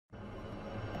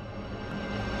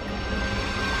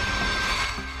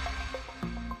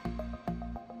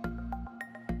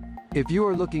If you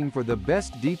are looking for the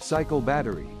best deep cycle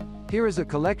battery, here is a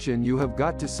collection you have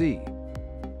got to see.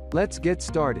 Let's get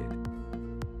started.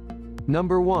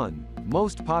 Number 1.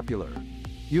 Most popular.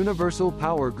 Universal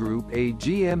Power Group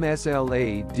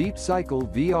AGM-SLA Deep Cycle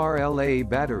VRLA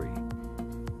Battery.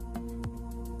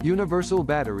 Universal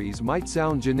batteries might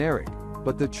sound generic,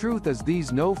 but the truth is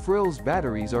these no-frills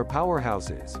batteries are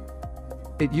powerhouses.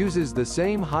 It uses the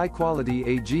same high-quality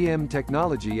AGM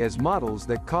technology as models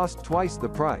that cost twice the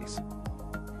price.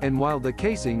 And while the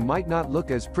casing might not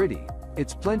look as pretty,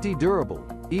 it's plenty durable,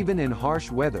 even in harsh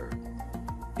weather.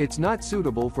 It's not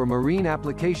suitable for marine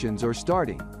applications or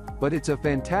starting, but it's a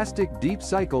fantastic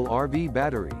deep-cycle RV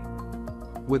battery.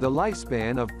 With a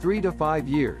lifespan of 3 to 5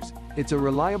 years, it's a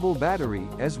reliable battery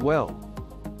as well.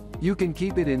 You can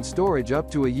keep it in storage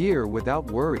up to a year without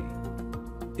worry.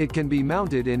 It can be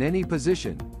mounted in any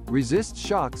position, resists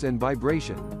shocks and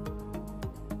vibration.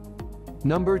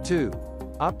 Number 2.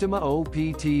 Optima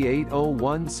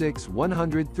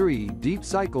OPT8016-103 Deep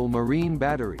Cycle Marine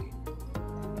Battery.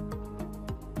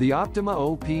 The Optima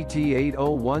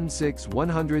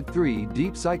OPT8016-103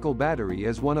 Deep Cycle Battery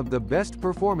is one of the best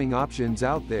performing options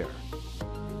out there.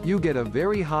 You get a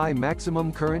very high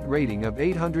maximum current rating of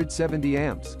 870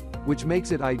 amps, which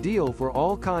makes it ideal for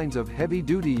all kinds of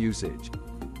heavy-duty usage.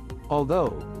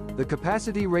 Although, the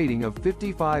capacity rating of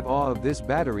 55 Ah of this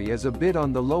battery is a bit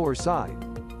on the lower side,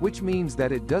 which means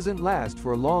that it doesn't last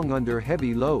for long under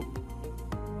heavy load.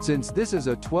 Since this is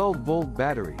a 12-volt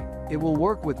battery, it will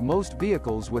work with most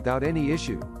vehicles without any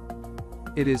issue.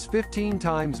 It is 15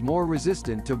 times more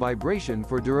resistant to vibration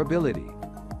for durability.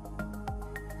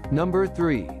 Number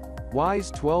 3.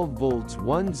 Weize 12 volts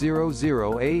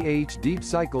 100Ah Deep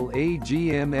Cycle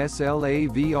AGM-SLA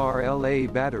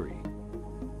VRLA Battery.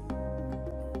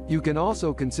 You can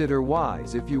also consider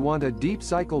Weize if you want a deep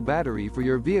cycle battery for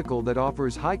your vehicle that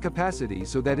offers high capacity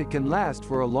so that it can last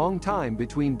for a long time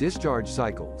between discharge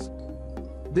cycles.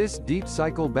 This deep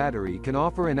cycle battery can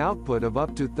offer an output of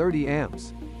up to 30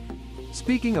 amps.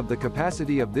 Speaking of the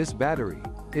capacity of this battery,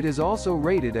 it is also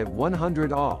rated at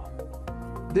 100 Ah.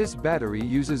 This battery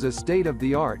uses a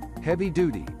state-of-the-art,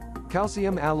 heavy-duty,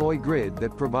 calcium alloy grid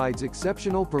that provides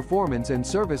exceptional performance and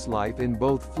service life in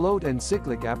both float and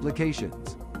cyclic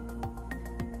applications.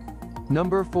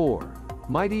 Number 4.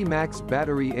 Miady Max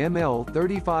Battery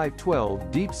ML3512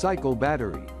 Deep Cycle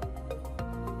Battery.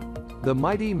 The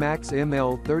Miady Max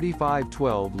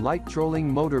ML3512 light trolling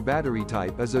motor battery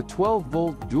type is a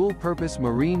 12-volt dual-purpose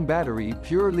marine battery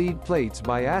pure lead plates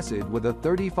by acid with a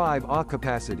 35 Ah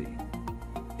capacity.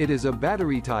 It is a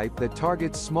battery type that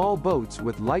targets small boats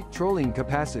with light trolling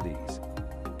capacities.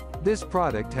 This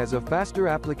product has a faster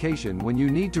application when you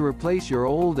need to replace your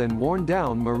old and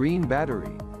worn-down marine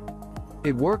battery.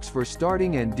 It works for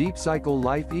starting and deep cycle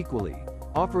life equally,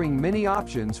 offering many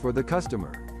options for the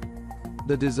customer.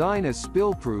 The design is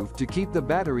spill-proof to keep the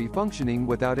battery functioning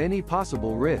without any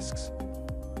possible risks.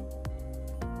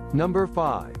 Number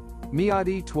 5.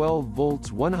 Miady 12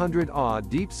 volts 100 Ah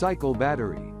Deep Cycle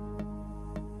Battery.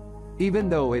 Even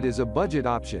though it is a budget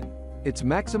option, its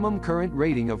maximum current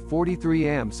rating of 43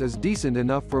 amps is decent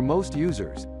enough for most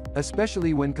users,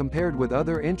 especially when compared with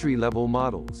other entry-level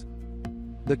models.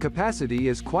 The capacity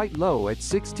is quite low at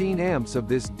 16 amps of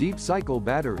this deep cycle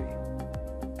battery.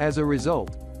 As a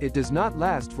result, it does not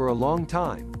last for a long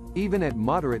time, even at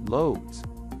moderate loads.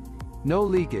 No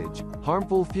leakage,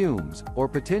 harmful fumes, or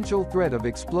potential threat of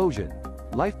explosion.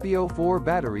 LiFePO4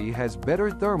 battery has better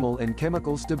thermal and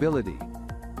chemical stability.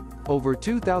 Over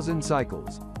 2,000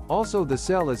 cycles. Also, the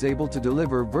cell is able to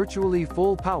deliver virtually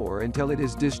full power until it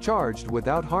is discharged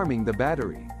without harming the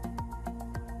battery.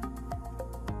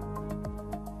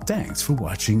 Thanks for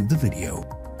watching the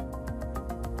video.